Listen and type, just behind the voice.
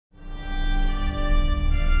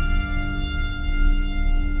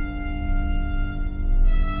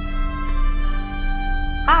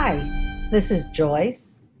This is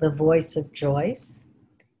Joyce, the voice of Joyce.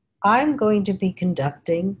 I'm going to be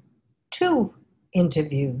conducting 2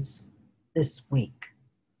 interviews this week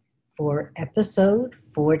for episode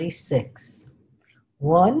 46.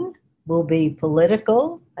 One will be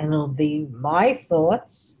political, and it'll be my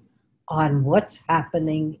thoughts on what's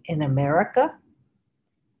happening in America.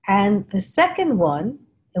 And the second one,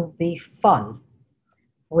 it'll be fun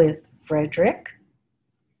with Frederick,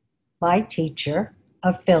 my teacher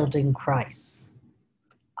of Feldenkrais.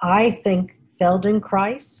 I think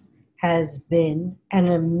Feldenkrais has been an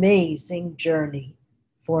amazing journey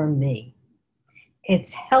for me.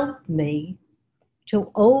 It's helped me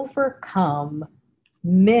to overcome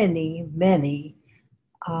many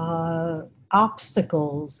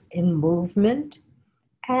obstacles in movement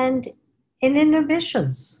and in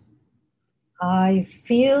inhibitions. I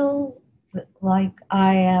feel like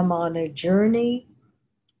I am on a journey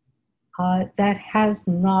that has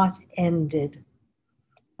not ended.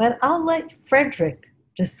 But I'll let Frederick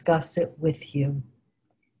discuss it with you.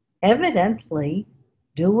 Evidently,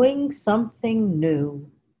 doing something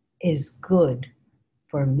new is good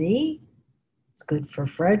for me, it's good for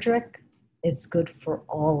Frederick, it's good for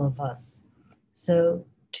all of us. So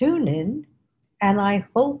tune in, and I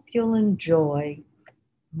hope you'll enjoy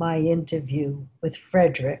my interview with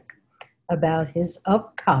Frederick about his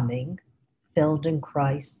upcoming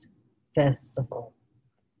Feldenkrais Festival.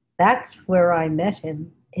 That's where I met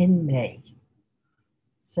him in May.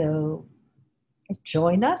 So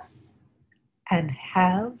join us and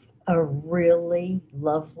have a really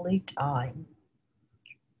lovely time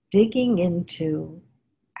digging into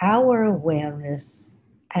our awareness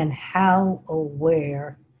and how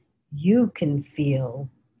aware you can feel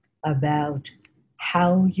about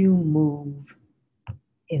how you move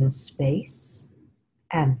in space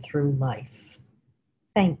and through life.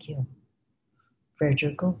 Thank you.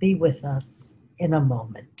 Frederick will be with us in a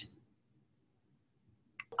moment.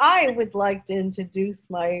 I would like to introduce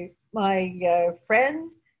my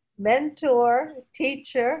friend, mentor,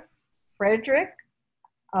 teacher, Frederick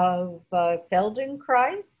of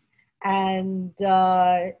Feldenkrais, and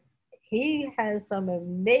he has some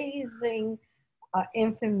amazing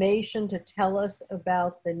information to tell us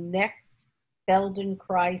about the next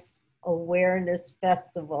Feldenkrais Awareness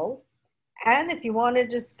Festival. And if you want to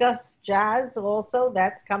discuss jazz also,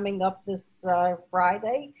 that's coming up this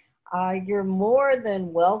Friday. You're more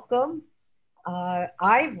than welcome.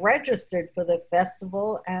 I've registered for the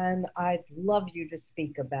festival, and I'd love you to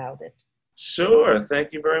speak about it. Sure.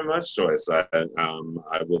 Thank you very much, Joyce. I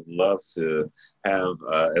would love to have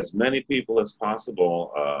as many people as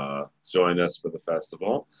possible join us for the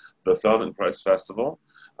festival, the Feldenkrais Festival.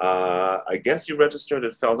 I guess you registered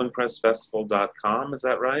at feldenkrais.com. Is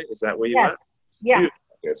that right? Is that where you went? Yeah.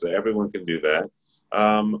 Okay, so everyone can do that.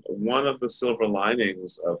 One of the silver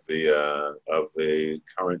linings of the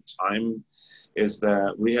current time is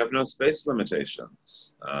that we have no space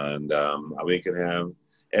limitations, and we can have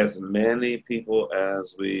as many people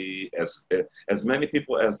as many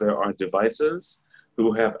people as there are devices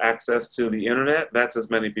who have access to the internet. That's as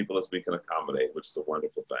many people as we can accommodate, which is a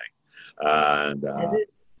wonderful thing. And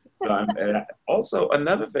so also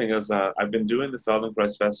another thing is I've been doing the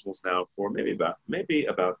Feldenkrais festivals now for maybe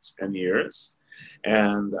about 10 years,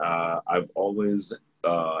 and I've always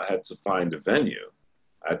had to find a venue.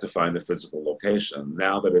 I had to find a physical location.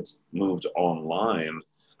 Now that it's moved online,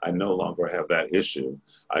 I no longer have that issue.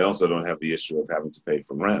 I also don't have the issue of having to pay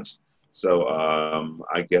for rent. So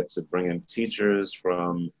I get to bring in teachers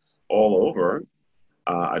from all over.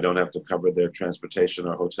 I don't have to cover their transportation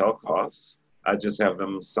or hotel costs. I just have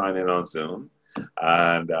them sign in on Zoom,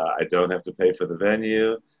 and I don't have to pay for the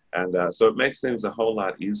venue. And so it makes things a whole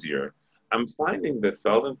lot easier. I'm finding that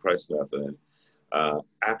Feldenkrais Method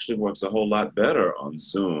actually works a whole lot better on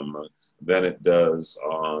Zoom than it does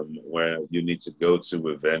on where you need to go to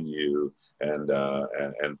a venue and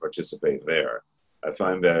participate there. I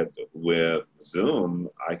find that with Zoom,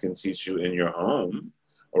 I can teach you in your home,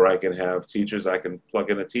 or I can have teachers, I can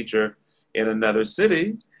plug in a teacher in another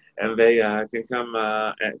city, and they can come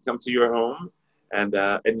to your home, and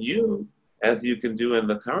you, as you can do in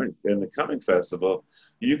the coming festival,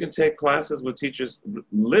 you can take classes with teachers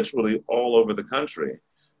literally all over the country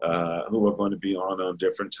who are going to be on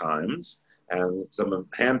different times, and some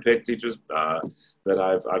hand-picked teachers that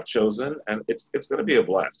I've chosen, and it's going to be a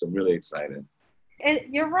blast. I'm really excited. And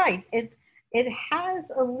you're right. It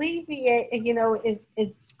has alleviated,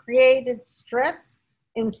 it's created stress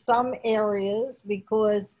in some areas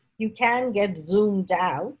because you can get zoomed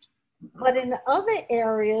out. But in other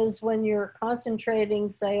areas, when you're concentrating,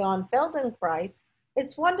 say, on Feldenkrais,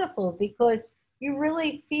 it's wonderful because you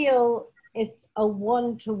really feel it's a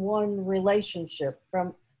one-to-one relationship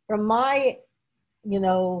from my,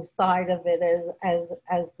 side of it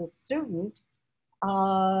as the student.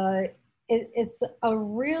 uh it's a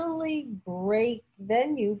really great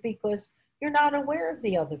venue because you're not aware of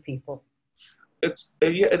the other people. Yeah,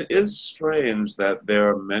 it is strange that there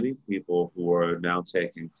are many people who are now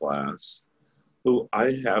taking class who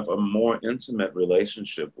I have a more intimate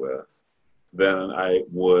relationship with than I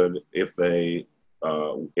would if I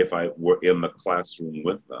were in the classroom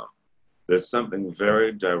with them. There's something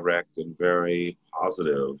very direct and very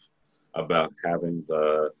positive about having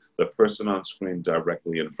the person on screen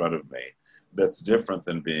directly in front of me. That's different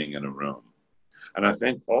than being in a room. And I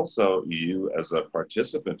think also you, as a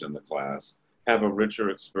participant in the class, have a richer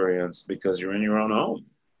experience because you're in your own home.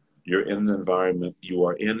 You're in an environment. You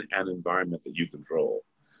are in an environment that you control.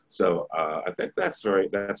 So I think that's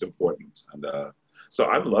important. And so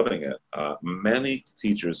I'm loving it. Many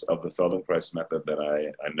teachers of the Feldenkrais method that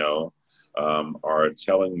I know are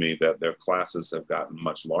telling me that their classes have gotten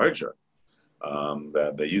much larger.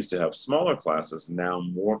 That they used to have smaller classes. Now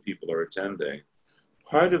more people are attending.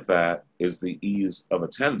 Part of that is the ease of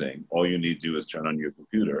attending. All you need to do is turn on your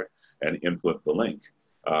computer and input the link.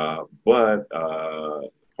 But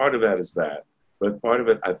part of that is that. But part of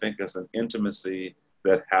it, I think, is an intimacy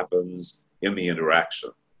that happens in the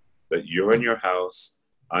interaction. That you're in your house,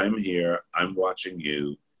 I'm here, I'm watching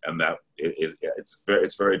you, and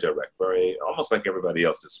it's very direct, very almost like everybody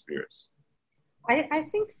else disappears. I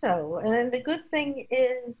think so. And the good thing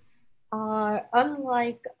is,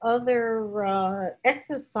 unlike other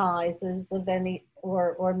exercises of any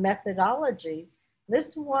or methodologies,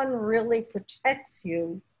 this one really protects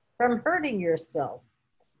you from hurting yourself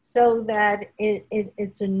so that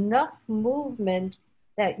it's enough movement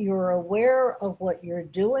that you're aware of what you're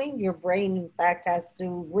doing. Your brain, in fact, has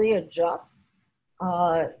to readjust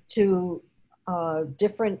to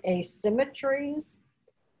different asymmetries,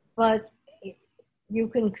 but you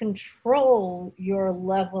can control your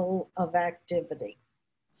level of activity.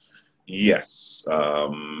 Yes.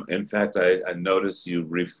 In fact, I noticed you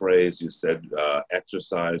rephrased, you said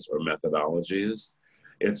exercise or methodologies.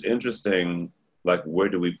 It's interesting, like, where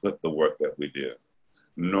do we put the work that we do?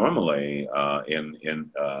 Normally, in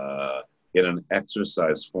an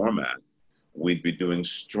exercise format, we'd be doing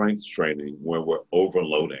strength training where we're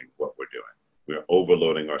overloading what we're doing. We're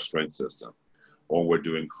overloading our strength system. Or we're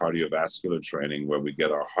doing cardiovascular training where we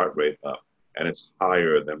get our heart rate up and it's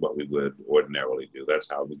higher than what we would ordinarily do.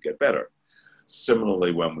 That's how we get better.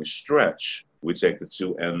 Similarly, when we stretch, we take the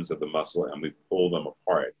two ends of the muscle and we pull them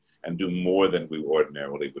apart and do more than we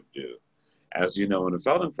ordinarily would do. As you know, in a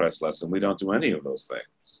Feldenkrais lesson, we don't do any of those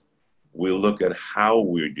things. We look at how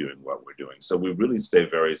we're doing what we're doing. So we really stay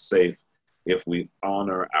very safe if we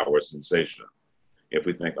honor our sensation. If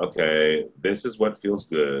we think, okay, this is what feels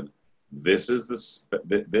good, this is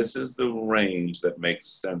the range that makes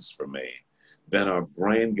sense for me, then our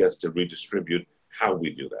brain gets to redistribute how we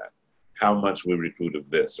do that, how much we recruit of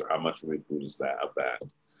this or how much we recruit of that.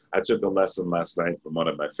 I took a lesson last night from one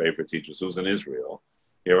of my favorite teachers who's in Israel.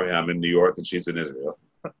 Here I am in New York and she's in Israel.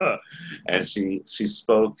 And she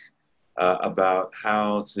spoke about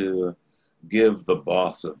how to give the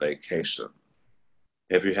boss a vacation.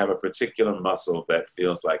 If you have a particular muscle that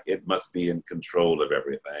feels like it must be in control of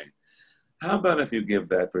everything, how about if you give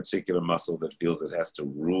that particular muscle that feels it has to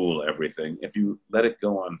rule everything, if you let it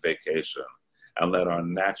go on vacation and let our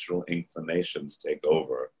natural inclinations take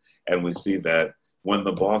over? And we see that when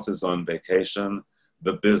the boss is on vacation,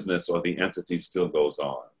 the business or the entity still goes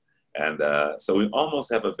on. And so we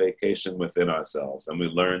almost have a vacation within ourselves, and we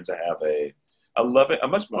learn to have a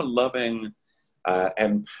much more loving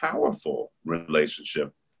and powerful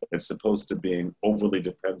relationship as opposed to being overly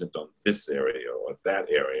dependent on this area or that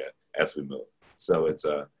area as we move. So it's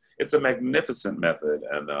a magnificent method,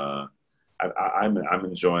 and I'm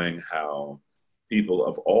enjoying how people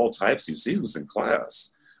of all types, you see who's in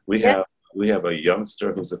class. We have a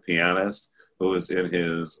youngster who's a pianist who is in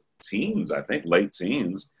his teens, I think late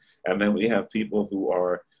teens, and then we have people who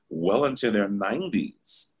are well into their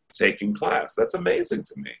 90s taking class. That's amazing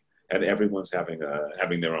to me, and everyone's having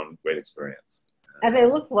their own great experience. And they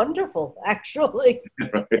look wonderful, actually. They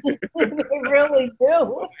really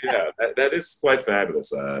do. Yeah, that is quite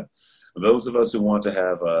fabulous. Those of us who want to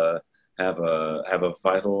have a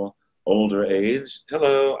vital older age,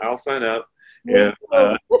 hello, I'll sign up. If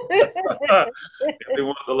we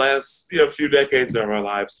want the last few decades of our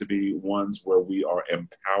lives to be ones where we are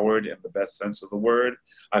empowered in the best sense of the word,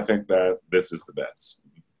 I think that this is the best.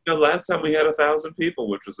 Last time we had 1,000 people,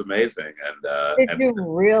 which was amazing, Did you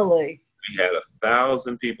really? we had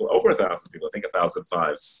 1,000 people, over 1,000 people, I think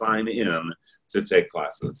 1,005, sign in to take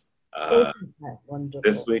classes. Isn't that wonderful?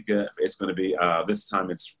 This week, it's going to be, this time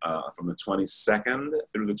it's from the 22nd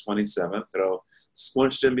through the 27th,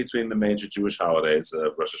 squinched in between the major Jewish holidays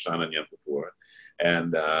of Rosh Hashanah and Yom Kippur,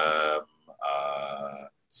 and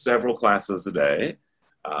several classes a day.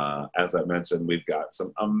 As I mentioned, we've got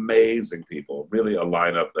some amazing people, really a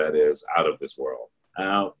lineup that is out of this world,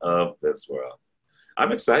 out of this world.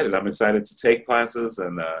 I'm excited. I'm excited to take classes,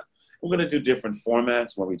 and we're going to do different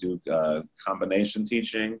formats where we do combination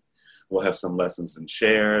teaching. We'll have some lessons in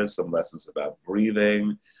chairs, some lessons about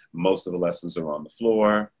breathing. Most of the lessons are on the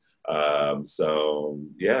floor. So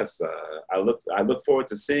yes, I look forward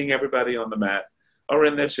to seeing everybody on the mat or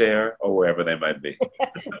in their chair or wherever they might be.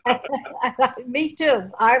 Me too.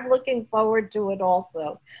 I'm looking forward to it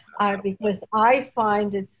also, because I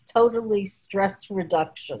find it's totally stress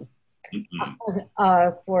reduction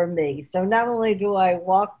for me. So not only do I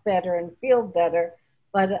walk better and feel better,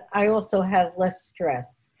 but I also have less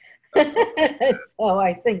stress. So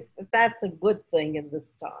I think that's a good thing in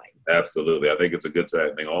this time. Absolutely. I think it's a good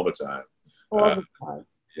thing all the time. All the time.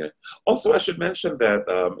 Yeah. Also, I should mention that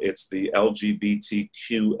it's the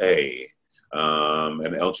LGBTQA.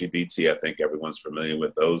 And LGBT, I think everyone's familiar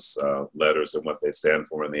with those letters and what they stand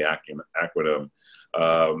for in the acronym.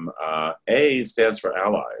 A stands for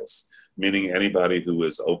allies, meaning anybody who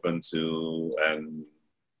is open to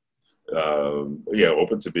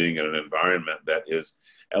open to being in an environment that is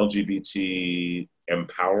LGBT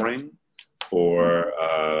empowering for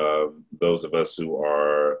those of us who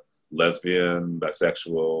are lesbian,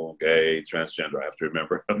 bisexual, gay, transgender. I have to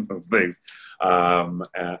remember those things. And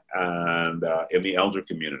in the elder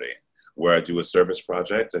community, where I do a service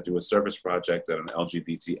project. I do a service project at an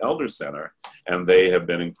LGBT elder center, and they have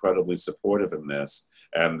been incredibly supportive in this.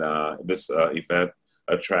 And this event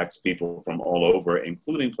attracts people from all over,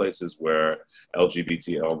 including places where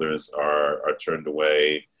LGBT elders are turned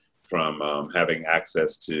away from having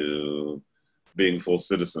access to being full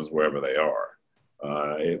citizens wherever they are.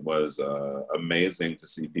 It was amazing to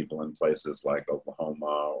see people in places like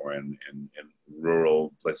Oklahoma or in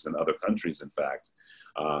rural places in other countries, in fact,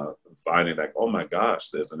 finding that, oh my gosh,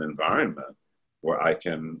 there's an environment where I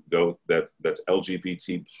can go that's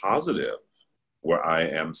LGBT positive, where I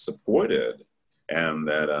am supported, and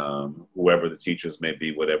that whoever the teachers may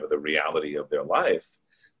be, whatever the reality of their life,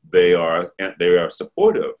 they are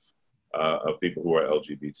supportive of people who are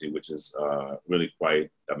LGBT, which is really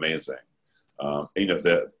quite amazing.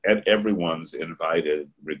 And everyone's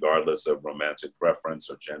invited, regardless of romantic preference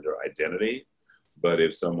or gender identity. But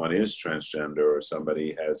if someone is transgender or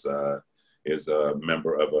somebody is a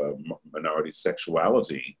member of a minority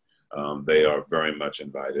sexuality, they are very much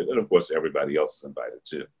invited. And of course, everybody else is invited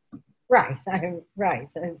too. Right, right.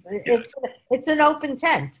 It's an open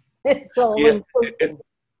tent. It's all inclusive.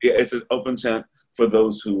 It's an open tent for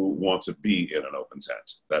those who want to be in an open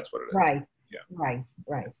tent. That's what it is. Right. Yeah. Right.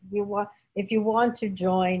 If you want to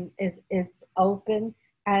join, it's open,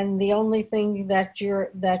 and the only thing that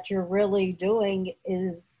you're really doing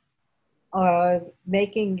is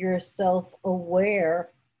making yourself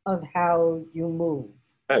aware of how you move.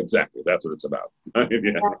 Exactly. That's what it's about.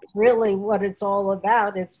 Yeah. That's really what it's all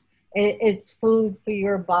about. It's food for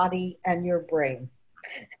your body and your brain.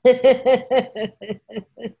 Yeah,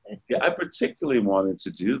 I particularly wanted to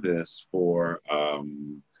do this for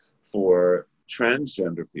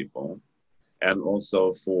transgender people and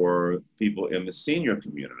also for people in the senior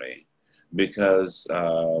community, because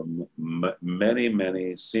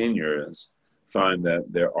many seniors find that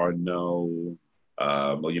there are no,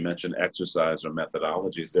 well, you mentioned exercise or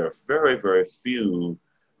methodologies. There are very, very few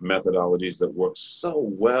methodologies that work so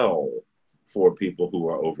well for people who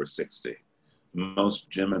are over 60. Most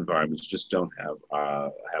gym environments just don't have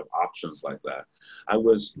options like that. I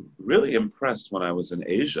was really impressed when I was in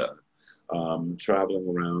Asia, traveling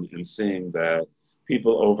around and seeing that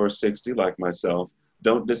people over 60, like myself,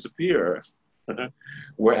 don't disappear.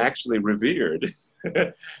 We're actually revered.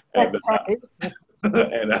 That's right.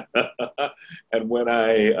 And when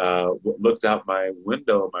I looked out my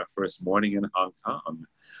window my first morning in Hong Kong,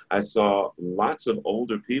 I saw lots of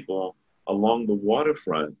older people along the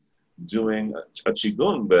waterfront doing a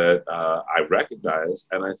qigong that I recognized,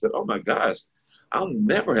 and I said, oh my gosh, I'll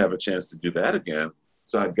never have a chance to do that again.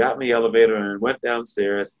 So I got in the elevator and went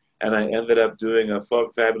downstairs, and I ended up doing a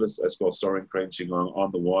fabulous, it's called soaring crane qigong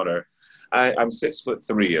on the water. I'm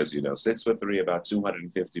 6'3", as you know, 6'3", about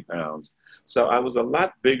 250 pounds. So I was a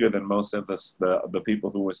lot bigger than most of the people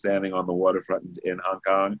who were standing on the waterfront in Hong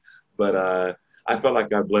Kong, but I felt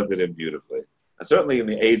like I blended in beautifully. And certainly in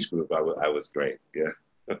the age group, I was great, yeah.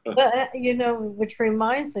 But, which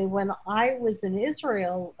reminds me, when I was in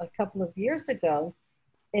Israel a couple of years ago,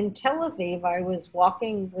 in Tel Aviv, I was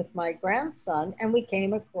walking with my grandson and we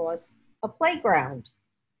came across a playground.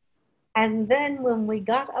 And then when we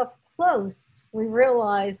got up close, we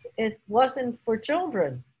realized it wasn't for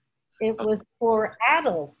children, it was for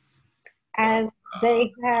adults. Wow. And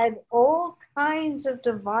they had all kinds of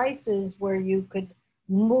devices where you could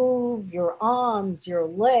move your arms, your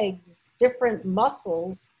legs, different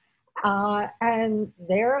muscles. And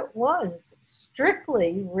there it was,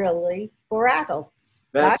 strictly really for adults,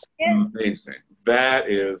 not That's kids. amazing. That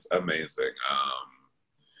is amazing.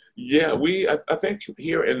 Yeah, I think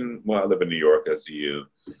here well, I live in New York, as do you.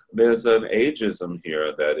 There's an ageism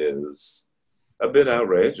here that is a bit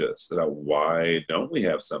outrageous. Why don't we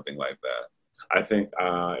have something like that? I think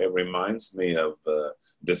it reminds me of the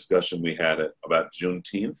discussion we had about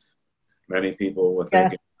Juneteenth. Many people were Yeah.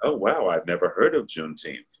 thinking, oh, wow, I've never heard of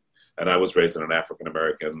Juneteenth. And I was raised in an African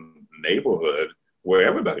American neighborhood where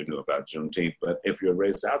everybody knew about Juneteenth. But if you're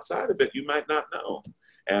raised outside of it, you might not know.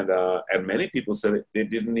 And many people said it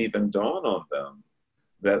didn't even dawn on them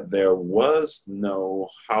that there was no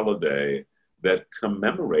holiday that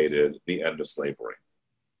commemorated the end of slavery.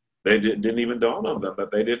 Didn't even dawn on them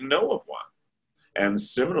that they didn't know of one. And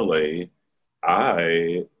similarly,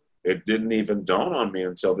 it didn't even dawn on me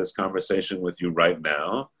until this conversation with you right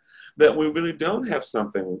now that we really don't have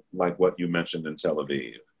something like what you mentioned in Tel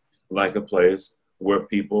Aviv, like a place where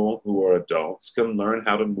people who are adults can learn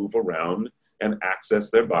how to move around and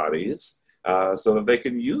access their bodies so that they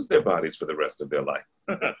can use their bodies for the rest of their life.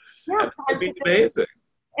 Yeah, And it'd be amazing.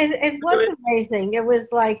 it was amazing. It was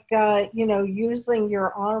like, using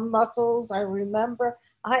your arm muscles. I remember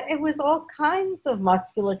it was all kinds of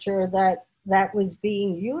musculature that was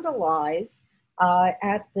being utilized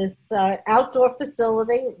at this outdoor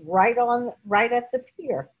facility right at the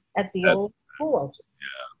pier at the That, old port.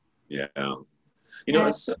 yeah, yeah. You know, And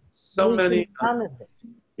it's so we did many. none of it.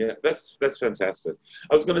 Yeah, that's fantastic.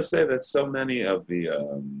 I was going to say that so many of the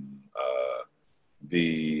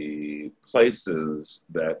places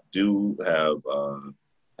that do have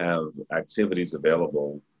activities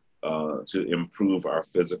available to improve our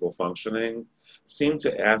physical functioning seem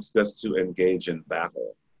to ask us to engage in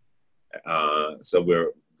battle. So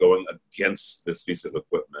we're going against this piece of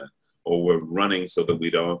equipment, or we're running so that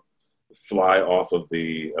we don't fly off of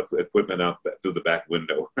the equipment out through the back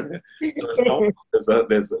window. So it's almost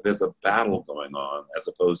there's a battle going on as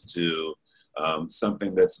opposed to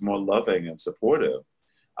something that's more loving and supportive.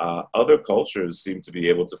 Other cultures seem to be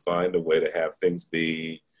able to find a way to have things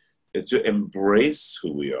be to embrace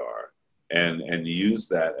who we are and use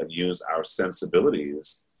that and use our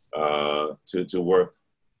sensibilities to work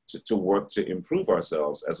to work to improve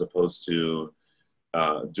ourselves as opposed to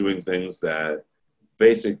doing things that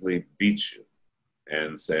basically beat you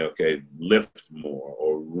and say, okay, lift more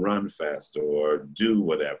or run faster or do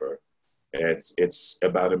whatever. It's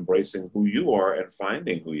about embracing who you are and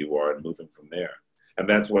finding who you are and moving from there. And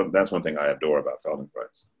that's one thing I adore about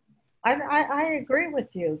Feldenkrais. I agree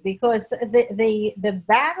with you because the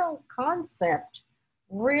battle concept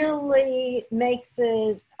really makes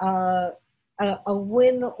it a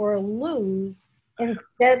win or lose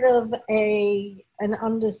instead of an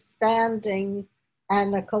understanding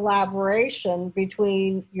and a collaboration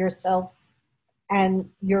between yourself and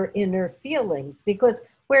your inner feelings, because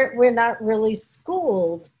we're not really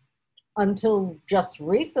schooled until just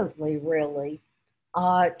recently, really,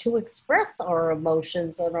 to express our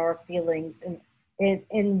emotions and our feelings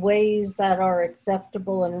in ways that are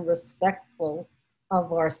acceptable and respectful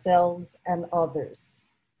of ourselves and others.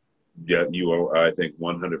 Yeah, you are, I think,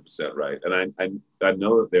 100% right. And I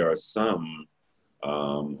know that there are some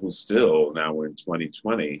who still, now we're in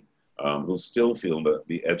 2020, who still feel that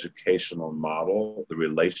the educational model, the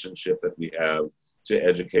relationship that we have to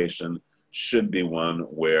education should be one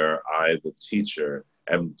where I, the teacher,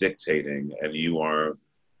 am dictating and you are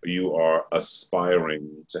aspiring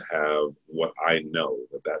to have what I know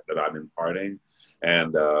that I'm imparting.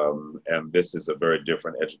 And this is a very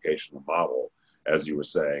different educational model, as you were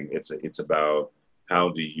saying. It's about how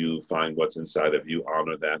do you find what's inside of you,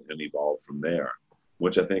 honor that, and evolve from there,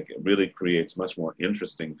 which I think really creates much more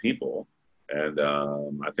interesting people. And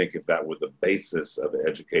I think if that were the basis of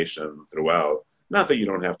education throughout, not that you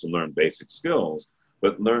don't have to learn basic skills,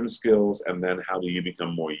 but learn skills and then how do you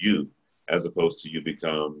become more you, as opposed to you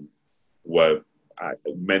become what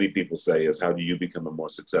many people say is how do you become a more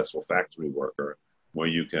successful factory worker, where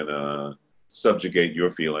you can subjugate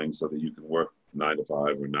your feelings so that you can work 9 to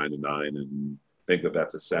 5 or 9 to 9 and think that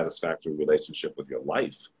that's a satisfactory relationship with your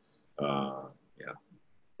life. Yeah.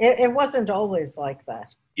 It wasn't always like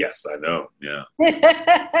that. Yes, I know. Yeah.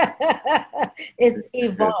 It's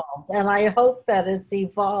evolved, and I hope that it's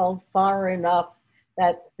evolved far enough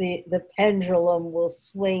that the pendulum will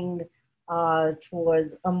swing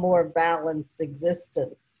towards a more balanced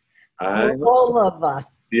existence I for hope all so. of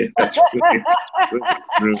us. Yeah, truly, truly,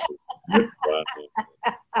 truly. Wow.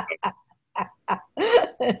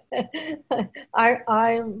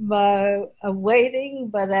 I'm waiting,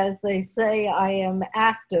 but as they say, I am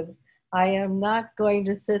active. I am not going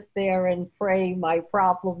to sit there and pray my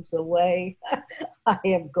problems away. I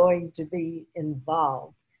am going to be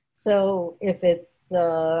involved. So if it's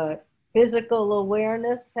physical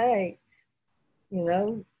awareness, hey, you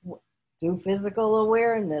know, do physical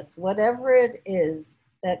awareness, whatever it is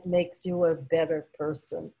that makes you a better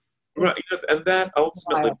person. Right, It's and that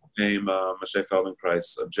ultimately wild. became Moshe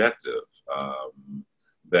Feldenkrais' objective.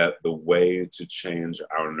 That the way to change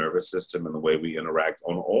our nervous system and the way we interact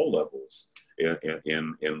on all levels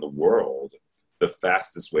in the world, the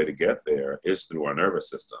fastest way to get there is through our nervous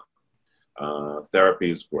system.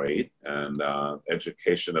 Therapy is great, and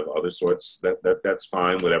education of other sorts, that's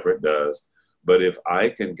fine, whatever it does. But if I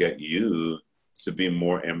can get you to be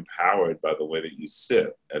more empowered by the way that you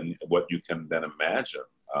sit and what you can then imagine.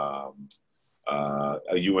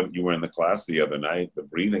 You were in the class the other night, the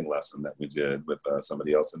breathing lesson that we did with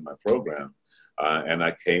somebody else in my program, and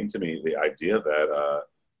I came to me the idea that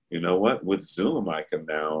you know what, with Zoom I can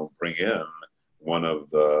now bring in one of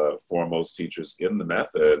the foremost teachers in the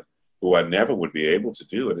method who I never would be able to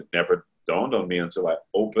do, and it never dawned on me until I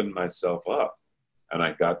opened myself up and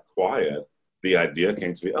I got quiet. The idea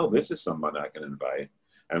came to me, oh, this is someone I can invite.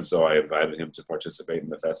 And so I invited him to participate in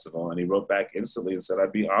the festival, and he wrote back instantly and said,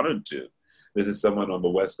 I'd be honored to. This is someone on the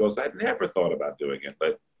West Coast. I'd never thought about doing it,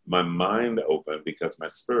 but my mind opened because my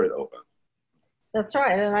spirit opened. That's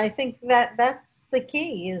right. And I think that that's the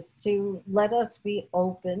key, is to let us be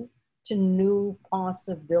open to new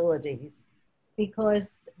possibilities,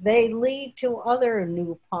 because they lead to other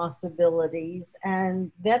new possibilities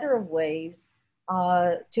and better ways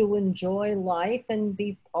to enjoy life and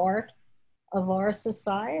be part of our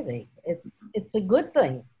society. It's a good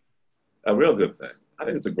thing. A real good thing. I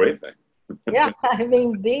think it's a great thing. Yeah, I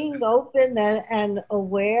mean, being open and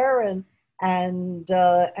aware and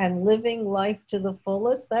living life to the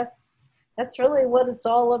fullest. That's really what it's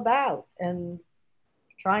all about, and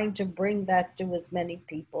trying to bring that to as many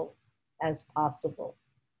people as possible.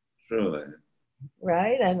 Truly.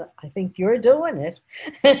 Right? And I think you're doing it.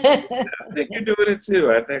 I think you're doing it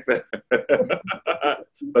too. I think that.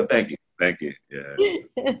 But thank you. Thank you. Yeah.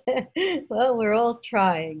 Well, we're all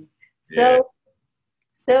trying. Yeah.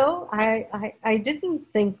 So I didn't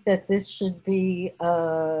think that this should be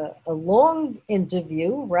a long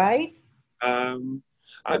interview, right? Um,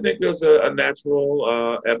 I think there's a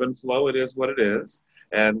natural ebb and flow. It is what it is.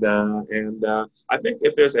 And I think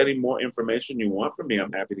if there's any more information you want from me,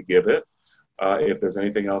 I'm happy to give it. If there's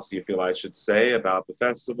anything else you feel I should say about the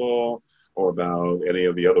festival or about any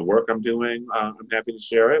of the other work I'm doing, I'm happy to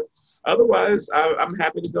share it. Otherwise, I'm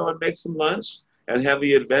happy to go and make some lunch and have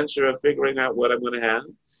the adventure of figuring out what I'm going to have.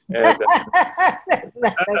 And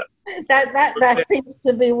That seems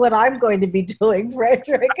to be what I'm going to be doing,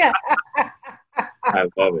 Frederick. I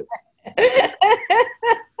love it.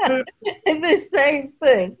 The same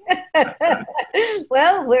thing.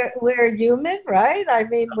 Well, we're human, right? I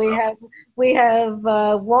mean, we have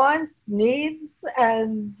wants, needs,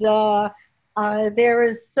 and there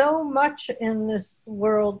is so much in this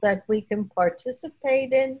world that we can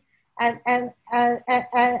participate in and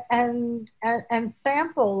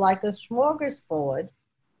sample like a smorgasbord.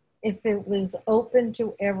 If it was open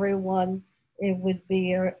to everyone, it would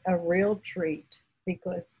be a real treat,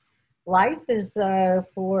 because life is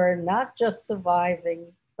for not just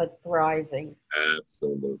surviving, but thriving.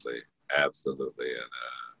 Absolutely. Absolutely.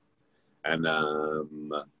 And uh,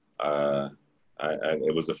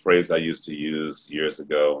 it was a phrase I used to use years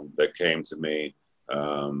ago that came to me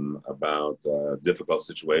about difficult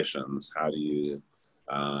situations. How do you,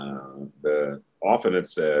 often it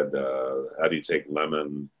said, how do you take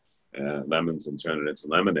lemons and turn it into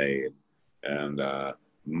lemonade? And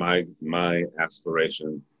my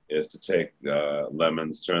aspiration is to take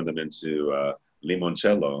lemons, turn them into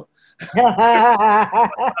limoncello,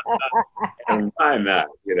 and why not?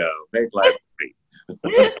 Make life great.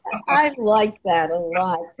 I like that a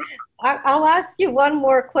lot. I'll ask you one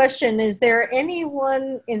more question. Is there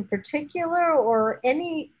anyone in particular, or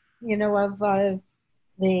any, of I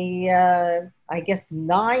guess,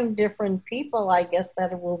 9 different people, I guess,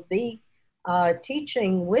 that will be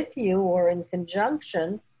teaching with you or in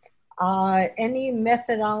conjunction? Any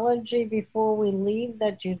methodology before we leave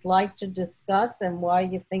that you'd like to discuss and why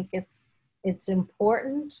you think it's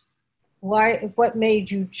important? What made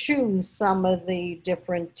you choose some of the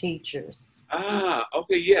different teachers?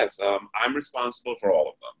 Okay, yes. I'm responsible for all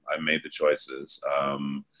of them. I made the choices.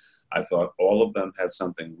 I thought all of them had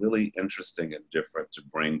something really interesting and different to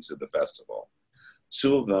bring to the festival.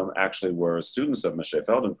 Two of them actually were students of Moshe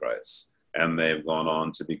Feldenkrais, and they've gone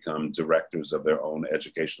on to become directors of their own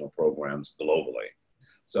educational programs globally.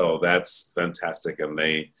 So that's fantastic, and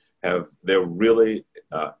they're really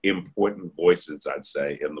important voices, I'd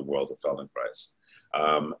say, in the world of Feldenkrais.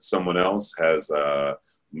 Someone else has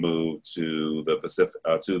moved to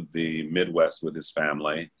the Midwest with his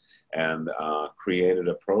family and created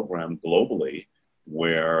a program globally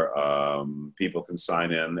where people can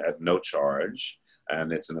sign in at no charge, and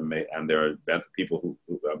there are people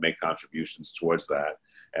who make contributions towards that.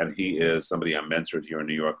 And he is somebody I mentored here in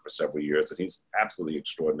New York for several years, and he's absolutely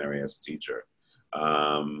extraordinary as a teacher.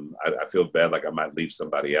 I feel bad, like I might leave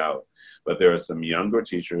somebody out, but there are some younger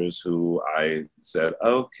teachers who I said,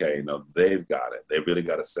 okay, no, they've got it. They really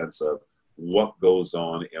got a sense of what goes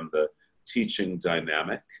on in the teaching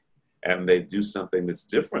dynamic, and they do something that's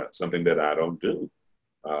different, something that I don't do.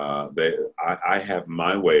 I have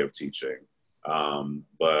my way of teaching, and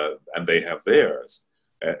they have theirs.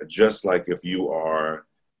 Just like if you are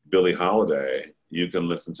Billie Holiday, you can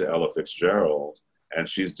listen to Ella Fitzgerald, and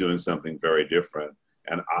she's doing something very different.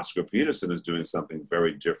 And Oscar Peterson is doing something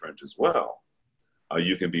very different as well.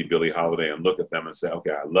 You can be Billie Holiday and look at them and say,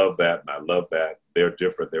 okay, I love that and I love that. They're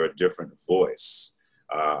different. They're a different voice.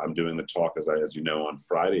 I'm doing the talk, as you know, on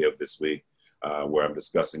Friday of this week, where I'm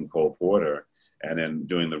discussing Cole Porter. And in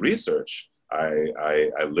doing the research, I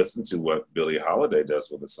listen to what Billie Holiday does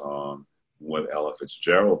with a song, what Ella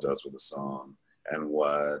Fitzgerald does with a song, and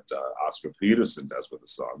what Oscar Peterson does with a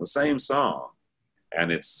song, the same song. And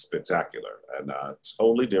it's spectacular and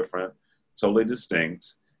totally different, totally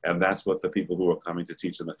distinct. And that's what the people who are coming to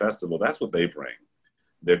teach in the festival, that's what they bring.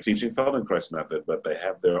 They're teaching Feldenkrais Method, but they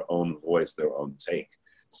have their own voice, their own take.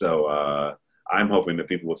 So I'm hoping that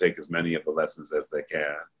people will take as many of the lessons as they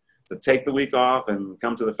can. To take the week off and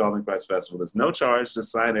come to the Feldenkrais Festival, there's no charge, just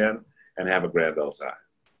sign in and have a grand old time.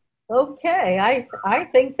 Okay, I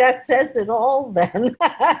think that says it all then.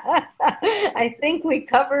 I think we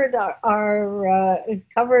covered our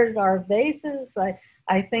bases.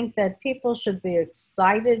 I think that people should be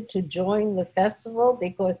excited to join the festival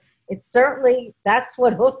because that's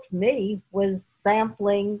what hooked me, was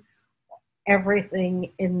sampling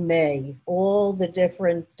everything in May, all the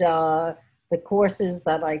different the courses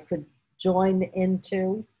that I could join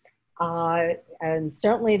into. And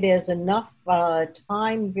certainly there's enough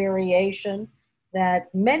time variation that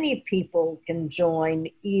many people can join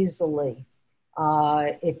easily.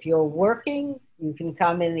 If you're working, you can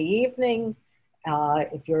come in the evening.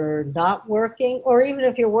 If you're not working, or even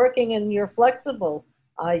if you're working and you're flexible,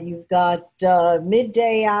 you've got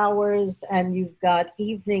midday hours and you've got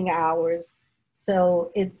evening hours.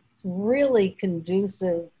 So it's really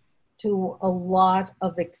conducive to a lot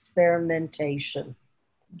of experimentation.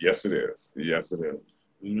 Yes, it is. Yes, it is.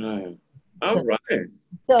 Right. All right.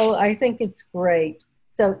 So I think it's great.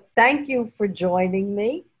 So thank you for joining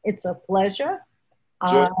me. It's a pleasure.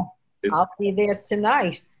 I'll be there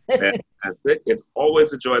tonight. Fantastic. It's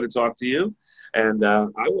always a joy to talk to you. And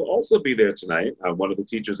I will also be there tonight. One of the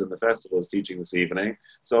teachers in the festival is teaching this evening.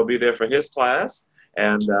 So I'll be there for his class.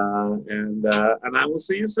 And I will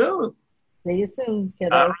see you soon. See you soon,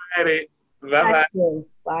 kiddo. All righty. Bye-bye.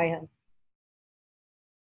 Bye, hon.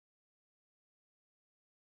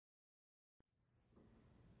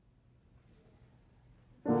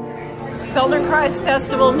 Feldenkrais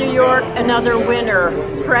Festival, New York, another winner.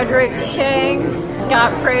 Frederick, Shang,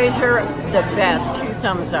 Scott Fraser, the best. 2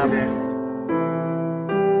 thumbs up.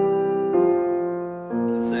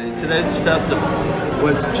 Today's festival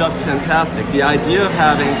was just fantastic. The idea of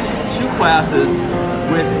having 2 classes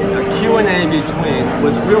with a Q&A between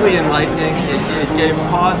was really enlightening. It gave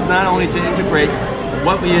pause not only to integrate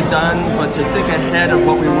what we had done, but to think ahead of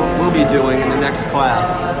what we will be doing in the next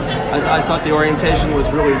class. I thought the orientation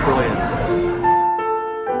was really brilliant.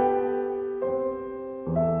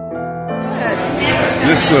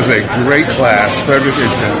 This was a great class. Frederick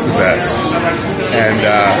is just the best. And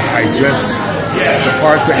the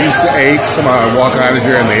parts that used to ache, somehow I walk out of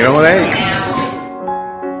here and they don't ache.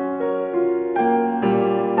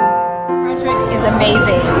 Frederick is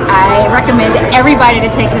amazing. I recommend everybody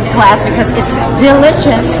to take this class because it's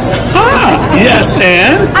delicious. Yes,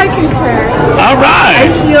 and? I concur. All right.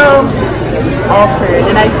 I feel altered.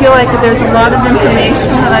 And I feel like there's a lot of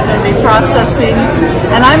information that I'm going to be processing.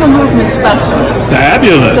 And I'm a movement specialist.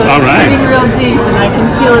 Fabulous. So All it's right. sitting real deep, and I can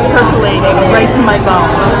feel it percolating right to my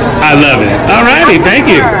bones. I love it. All righty. Thank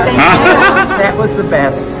you. That was the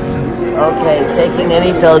best. Okay, taking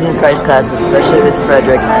any Feldenkrais class, especially with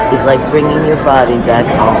Frederick, is like bringing your body back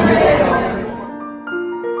home.